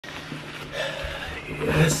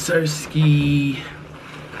Yes, sir, ski.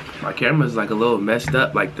 My camera's like a little messed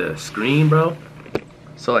up, like the screen, bro.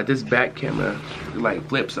 So like this back camera like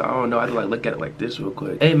flips. So I don't know. I have to like look at it like this real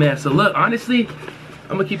quick. Hey man, so look, honestly,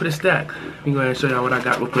 I'm gonna keep it a stack. Let me go ahead and show y'all what I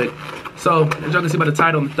got real quick. So as y'all can see by the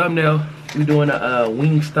title and the thumbnail, we're doing a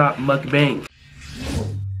WingStop Mukbang.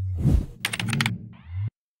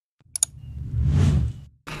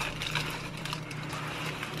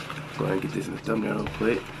 Go ahead and get this in the thumbnail real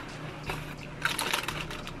quick.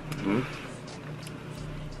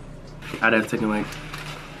 I'd have taken like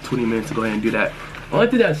 20 minutes to go ahead and do that. Only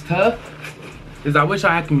thing that's tough is I wish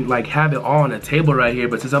I can like have it all on the table right here,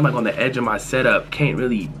 but since I'm like on the edge of my setup, can't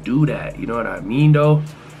really do that. You know what I mean though?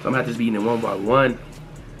 So I'm gonna have to just be eating it one by one.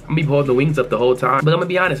 I'm gonna be holding the wings up the whole time. But I'm gonna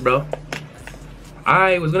be honest, bro.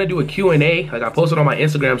 I was gonna do a Q&A, like I posted on my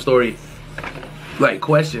Instagram story, like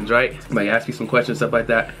questions, right? Like ask me some questions, stuff like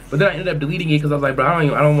that. But then I ended up deleting it because I was like, bro, I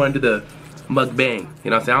don't want to do the mukbang.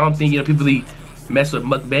 You know what I'm saying? I don't think, you know, people really mess with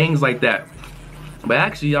mukbangs like that. But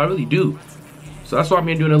actually, I really do. So that's why I'm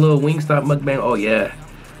here doing a little WingStop mukbang. Oh yeah,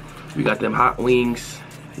 we got them hot wings.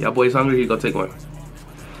 Y'all boys hungry? Here, go take one.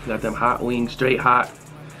 We got them hot wings, straight hot.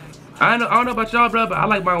 I don't know about y'all, bro, but I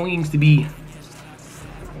like my wings to be.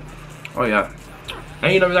 Oh yeah,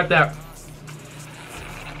 and you know we got that.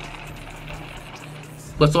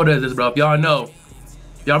 What soda is this, bro? If y'all know,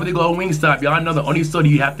 if y'all really go on WingStop, y'all know the only soda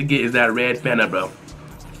you have to get is that red Fanta, bro.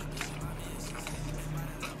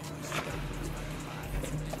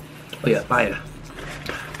 Oh yeah, fire.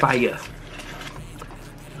 Fire.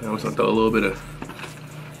 I'm just gonna throw a little bit of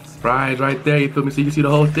fries right there, you feel me? So you can see the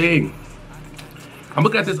whole thing. I'm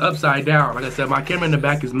looking at this upside down. Like I said, my camera in the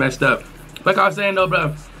back is messed up. Like I was saying though,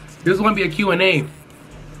 bro, this was gonna be a Q&A,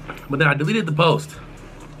 but then I deleted the post.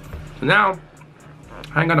 So now,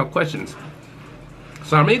 I ain't got no questions.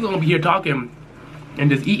 So I'm really gonna be here talking and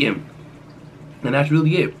just eating. And that's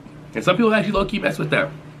really it. And some people actually low-key mess with that.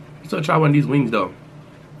 So try one of these wings though.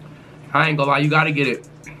 I ain't gonna lie, you gotta get it.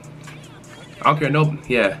 I don't care, no,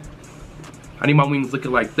 yeah. I need my wings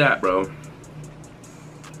looking like that, bro.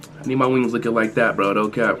 I need my wings looking like that, bro, no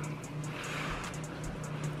cap.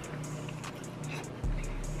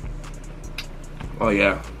 Oh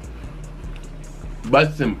yeah.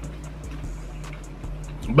 Bust him.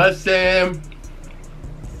 Bust him.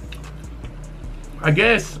 I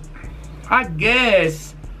guess,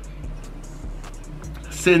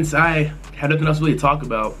 since I had nothing else to really talk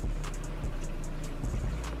about,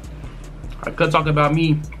 I could talk about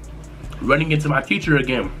me running into my teacher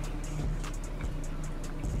again.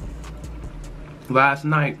 Last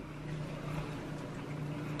night.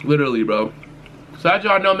 Literally, bro. So as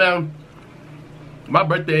y'all know, man, my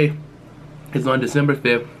birthday is on December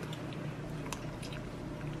 5th.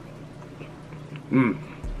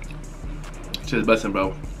 Shit's busting,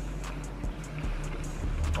 bro.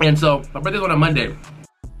 And so, my birthday's on a Monday.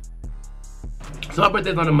 So my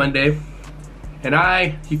birthday's on a Monday.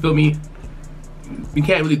 And you feel me? You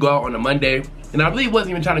can't really go out on a Monday. And I really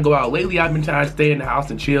wasn't even trying to go out. Lately, I've been trying to stay in the house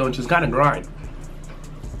and chill and just kind of grind.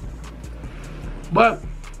 But,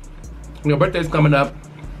 you know, birthday's coming up.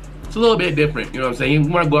 It's a little bit different, you know what I'm saying? You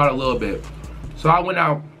want to go out a little bit. So I went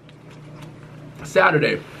out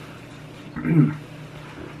Saturday.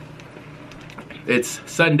 It's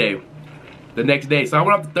Sunday, the next day. So I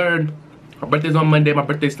went out the 3rd. My birthday's on Monday. My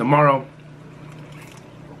birthday's tomorrow.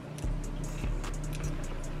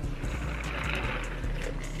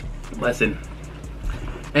 Lesson.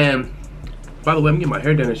 And by the way, I'm getting my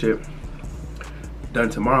hair done and shit. Done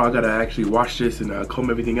tomorrow. I gotta actually wash this and comb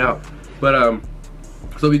everything out. But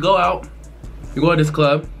so we go out. We go to this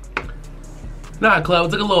club. Not a club.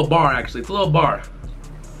 It's like a little bar actually. It's a little bar.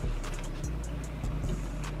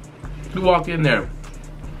 We walk in there.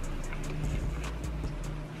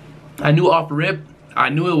 I knew off rip. I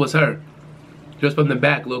knew it was her. Just from the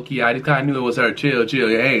back, low key. I just kind of knew it was her. Chill, chill.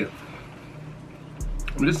 Hey.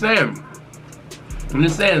 I'm just saying.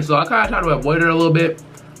 So I kind of try to avoid her a little bit.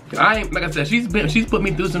 Like I said, she's put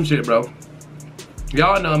me through some shit, bro.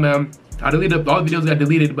 Y'all know, man. I deleted all the videos got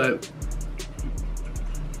deleted, but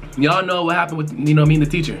y'all know what happened with, you know, me and the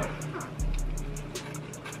teacher.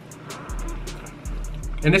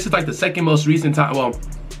 And this is like the second most recent time. Well,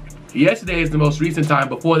 yesterday is the most recent time.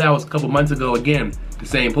 Before that was a couple months ago. Again, the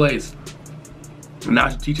same place. And now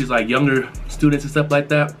she teaches like younger students and stuff like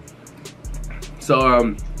that.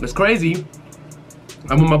 So it's crazy.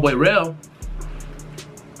 I'm with my boy Rail.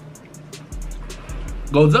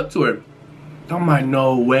 Goes up to her. I'm like,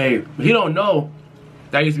 no way. He don't know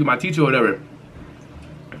that used to be my teacher or whatever.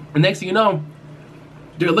 And next thing you know,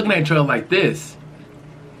 they're looking at each other like this.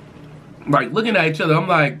 Like looking at each other. I'm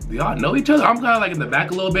like, do y'all know each other? I'm kind of like in the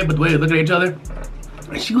back a little bit, but the way they're looking at each other.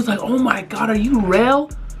 And she was like, oh my God, are you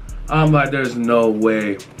real? I'm like, there's no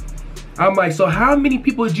way. I'm like, so how many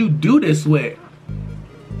people did you do this with?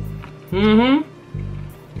 I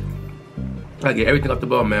get everything off the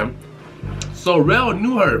ball, man. So Rel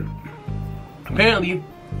knew her. Apparently,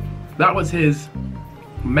 that was his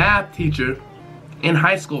math teacher in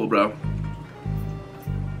high school, bro.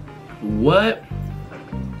 What?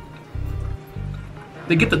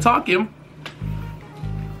 They get to talking.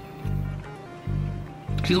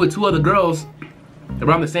 She's with 2 other girls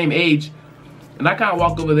around the same age. And I kind of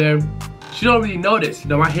walk over there. She don't really notice. You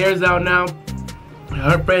know, my hair's out now.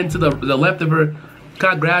 Her friend to the left of her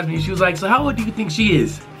kind of grabs me. She was like, so how old do you think she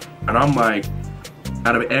is? And I'm like,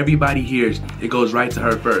 out of everybody here, it goes right to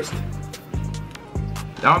her first.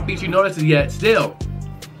 I don't think she notices yet, still.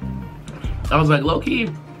 I was like, low-key.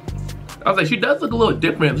 I was like, she does look a little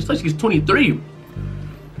different. Looks like she's 23.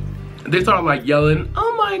 And they started like yelling,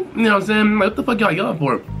 oh my, you know what I'm saying? Like, what the fuck y'all yelling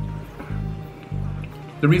for?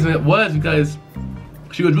 The reason it was because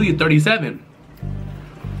she was really 37.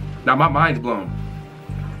 Now my mind's blown.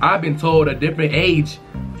 I've been told a different age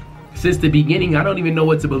since the beginning. I don't even know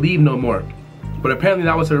what to believe no more. But apparently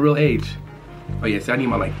that was her real age. Oh yes, I need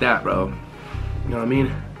my like that, bro. You know what I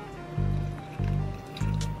mean?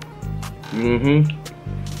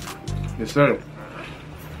 Yes, sir.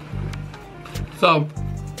 So,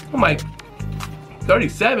 I'm like,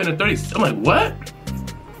 37 or 30, I'm like, what?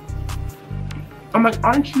 I'm like,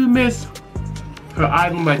 aren't you Miss? Her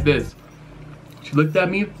eyes went like this. She looked at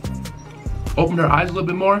me, opened her eyes a little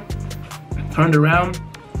bit more, turned around.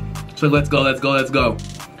 She's like, let's go, let's go, let's go.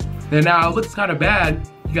 And now it looks kind of bad.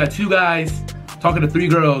 You got 2 guys talking to 3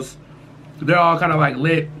 girls. They're all kind of like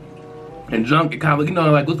lit and drunk and kind of, you know,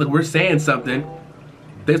 like looks like we're saying something.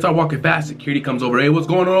 They start walking fast. Security comes over. Hey, what's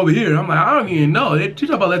going on over here? I'm like, I don't even know. She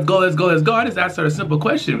talking about let's go, let's go, let's go. I just asked her a simple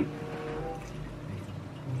question.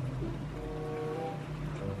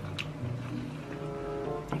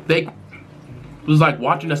 They was like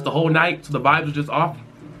watching us the whole night, so the vibes was just off.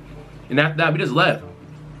 And after that, we just left.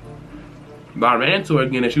 But I ran into her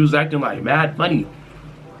again, and she was acting like mad funny.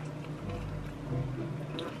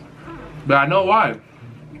 But I know why.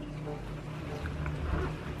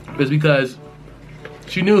 It's because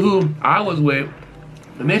she knew who I was with,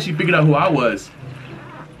 and then she figured out who I was.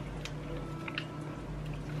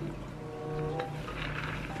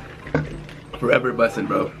 Forever busting,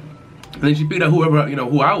 bro. And then she figured out whoever, you know,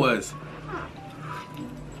 who I was.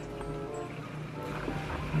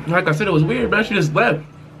 Like I said, it was weird, man. She just left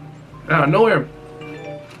out of nowhere.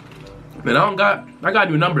 And I got a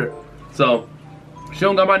new number. So she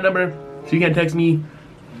don't got my number. She can't text me.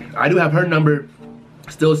 I do have her number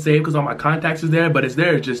still saved because all my contacts is there, but it's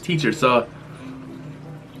there, it's just teacher. So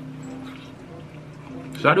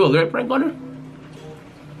should I do a lyric prank on her?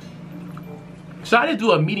 Should I just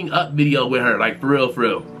do a meeting up video with her, like for real, for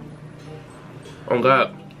real? Oh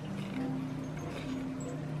God.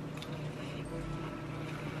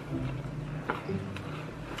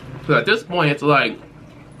 So at this point, it's like,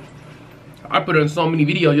 I put her in so many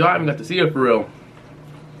videos, y'all haven't got to see her for real.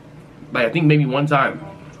 Like, I think maybe one time.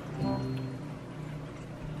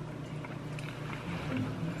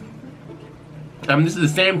 I mean, this is the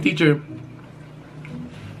same teacher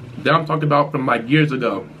that I'm talking about from like years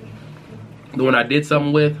ago. The one I did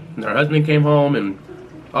something with, and her husband came home and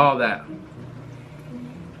all that.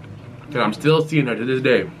 And I'm still seeing her to this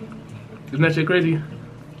day. Isn't that shit crazy?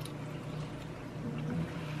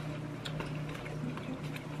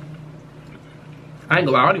 I ain't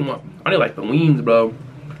gonna lie, I don't like the wings, bro.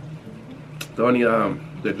 The only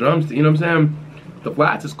the drums, you know what I'm saying? The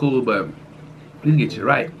flats is cool, but these get you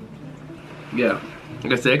right. Yeah.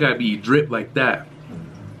 Like I said, it gotta be drip like that.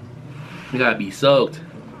 It gotta be soaked.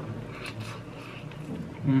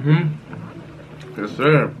 Yes,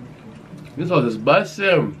 sir. This was just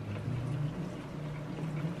busting.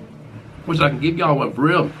 Wish I can give y'all one for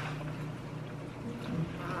real.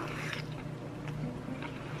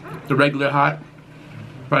 The regular hot.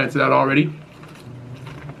 Probably said that already.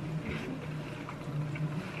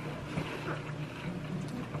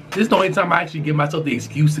 This is the only time I actually give myself the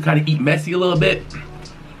excuse to kind of eat messy a little bit.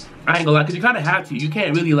 I ain't gonna lie, because you kind of have to. You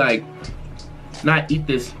can't really like not eat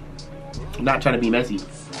this, not trying to be messy.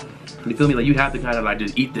 You feel me? Like you have to kind of like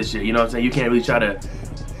just eat this shit, you know what I'm saying? You can't really try to,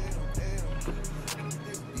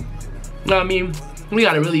 you know what I mean? We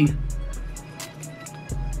gotta really,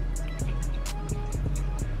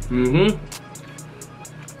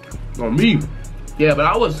 on me. Yeah, but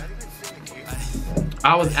I was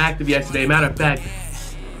active yesterday. Matter of fact,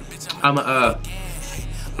 I'ma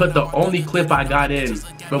put the only clip I got in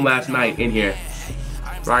from last night in here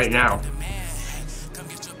right now.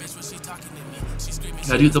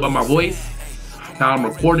 I used up on my voice. Now I'm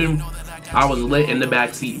recording. I was lit in the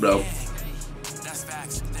back seat, bro.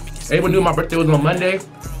 Everyone knew my birthday was on Monday,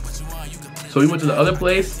 so we went to the other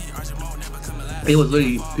place. It was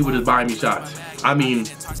literally people just buying me shots. I mean,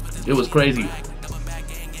 it was crazy.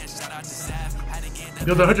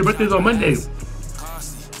 Yo, I heard your birthday's on Monday.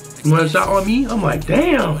 You want a shot on me? I'm like,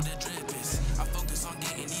 damn.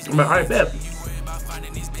 I'm like, alright, bet.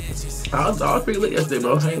 I was pretty lit yesterday,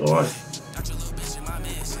 bro. I ain't gonna lie.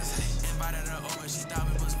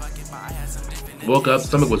 Woke up,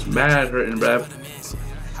 stomach was mad hurting, bruh.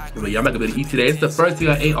 I'm like, yeah, I'm not gonna be able to eat today. It's the first thing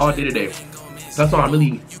I ate all day today. That's why I'm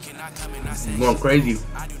really going crazy.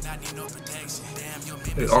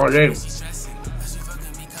 Ate all day.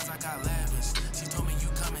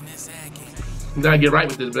 You gotta get right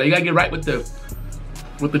with this, bro. You gotta get right with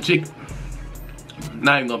the chick.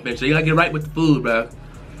 Not even gonna finish it. You gotta get right with the food, bro.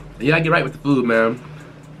 You gotta get right with the food, man.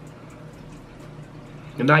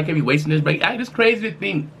 And now I can't be wasting this break. It's crazy to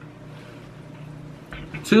think.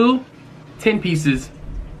 2 10 pieces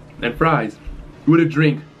and fries with a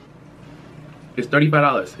drink is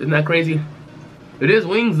 $35. Isn't that crazy? It is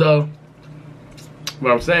wings though.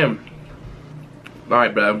 What I'm saying.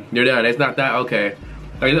 Alright, bro. You're done. It's not that okay.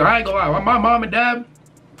 Like, I ain't gonna lie. My mom and dad,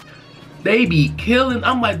 they be killing.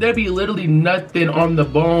 I'm like, there be literally nothing on the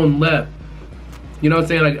bone left. You know what I'm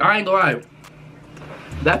saying? Like, I ain't gonna lie.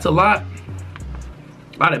 That's a lot.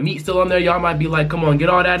 A lot of meat still on there. Y'all might be like, come on, get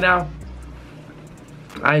all that now.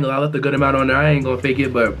 I ain't gonna lie, I left a good amount on there. I ain't gonna fake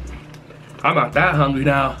it, but I'm not that hungry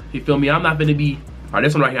now. You feel me? I'm not gonna be. Alright,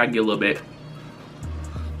 this one right here, I can get a little bit.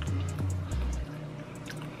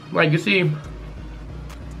 Like, you see, I'm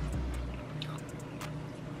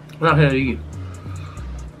not here to eat.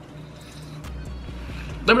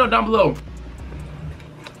 Let me know down below.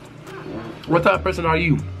 What type of person are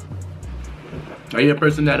you? Are you a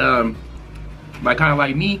person that, like, kind of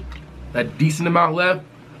like me, that decent amount left?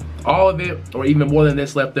 All of it, or even more than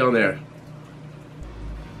this left down there.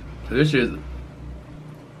 So this shit,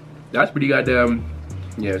 that's pretty goddamn,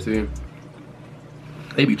 yeah, see?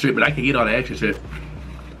 They be tripping, I can eat all the extra shit.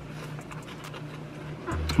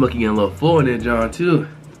 I'm looking a little full in there, John, too.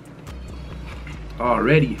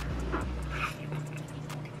 Already.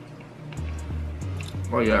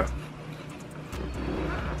 Oh, yeah.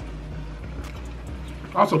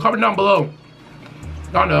 Also, comment down below.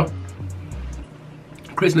 Y'all know.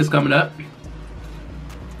 Christmas coming up.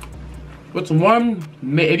 What's one,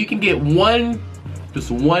 if you can get one,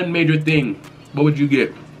 just one major thing, what would you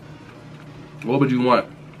get? What would you want?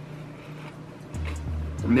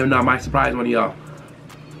 And then I might surprise one of y'all.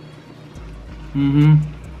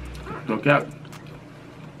 No cap.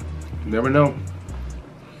 You never know.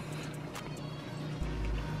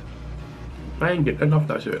 I ain't get enough of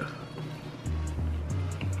that shit.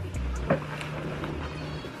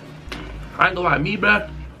 I ain't gonna lie, me, bruh.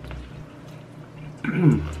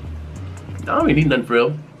 I don't even need nothing for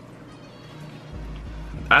real.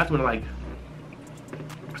 I just wanna like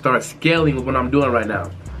start scaling with what I'm doing right now.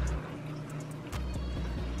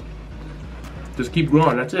 Just keep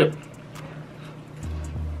growing, that's it.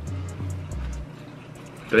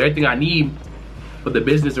 So everything I need for the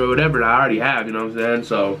business or whatever I already have, you know what I'm saying?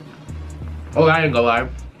 So, oh, I ain't gonna lie.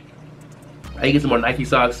 I can get some more Nike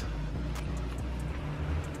socks.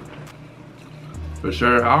 For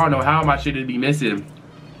sure. I don't know how my shit would be missing.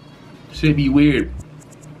 Shit be weird.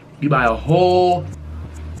 You buy a whole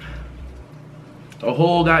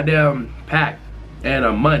goddamn pack and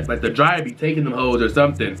a month. Like the dryer be taking them hoes or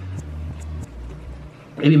something.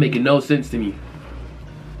 It be making no sense to me.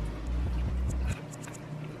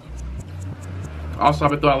 Also,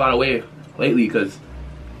 I've been throwing a lot away lately because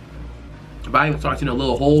if I even start seeing a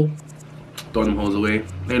little hole, throw them hoes away.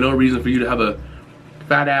 Ain't no reason for you to have a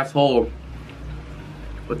fat ass hole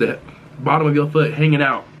with the bottom of your foot hanging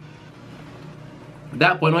out. At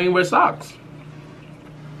that point, don't even wear socks.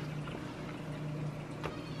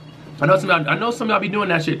 I know some of y'all be doing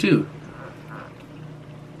that shit too.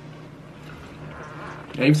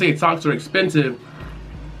 And you say socks are expensive,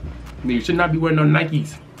 then you should not be wearing no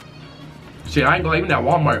Nikes. Shit, I ain't gonna even at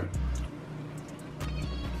Walmart.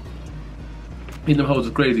 These them hoes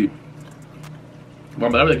is crazy. Well,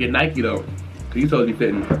 I'm gonna get Nike though, cause these hoes be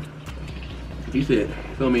fitting. He said,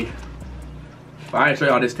 feel me? I ain't show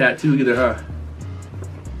y'all this tattoo either, huh?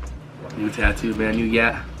 New tattoo, man, new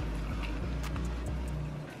yacht.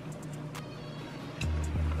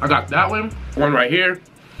 I got that one right here.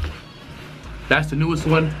 That's the newest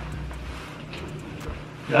one.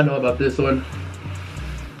 Y'all know about this one.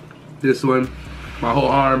 This one, my whole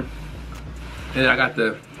arm. And I got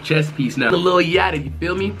the chest piece now. The little yada, you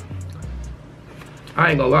feel me? I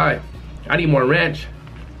ain't gonna lie. I need more ranch.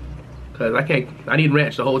 Cause I need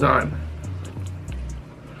ranch the whole time.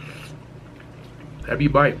 Every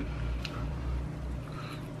bite.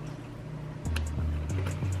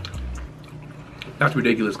 That's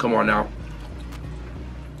ridiculous, come on now.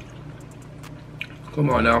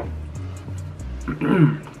 Come on now.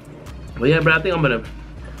 Well, yeah, but I think I'm gonna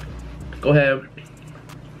go ahead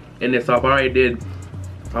and this off. I already did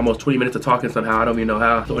almost 20 minutes of talking somehow. I don't even know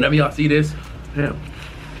how. So whenever y'all see this, yeah,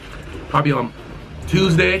 probably on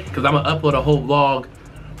Tuesday, because I'm gonna upload a whole vlog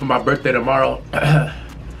for my birthday tomorrow.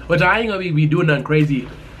 Which I ain't gonna be doing nothing crazy.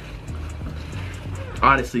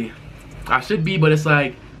 Honestly. I should be, but it's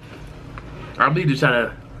like, I'm really just trying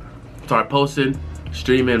to start posting,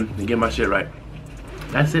 streaming, and get my shit right.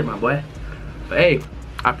 That's it, my boy. But hey,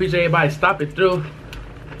 I appreciate everybody stopping through.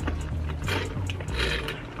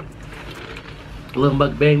 A little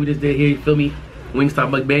mukbang we just did here, you feel me? WingStop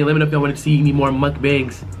Mukbang. Let me know if y'all want to see any more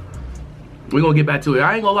mukbangs. We're gonna get back to it.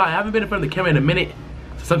 I ain't gonna lie, I haven't been in front of the camera in a minute.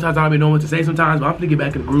 So sometimes I don't even know what to say sometimes, but I'm gonna get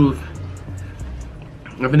back in the groove.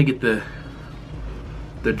 I'm gonna get the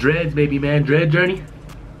dreads, baby, man. Dread journey.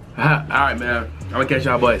 Alright, man. I'm gonna catch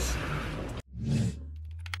y'all boys.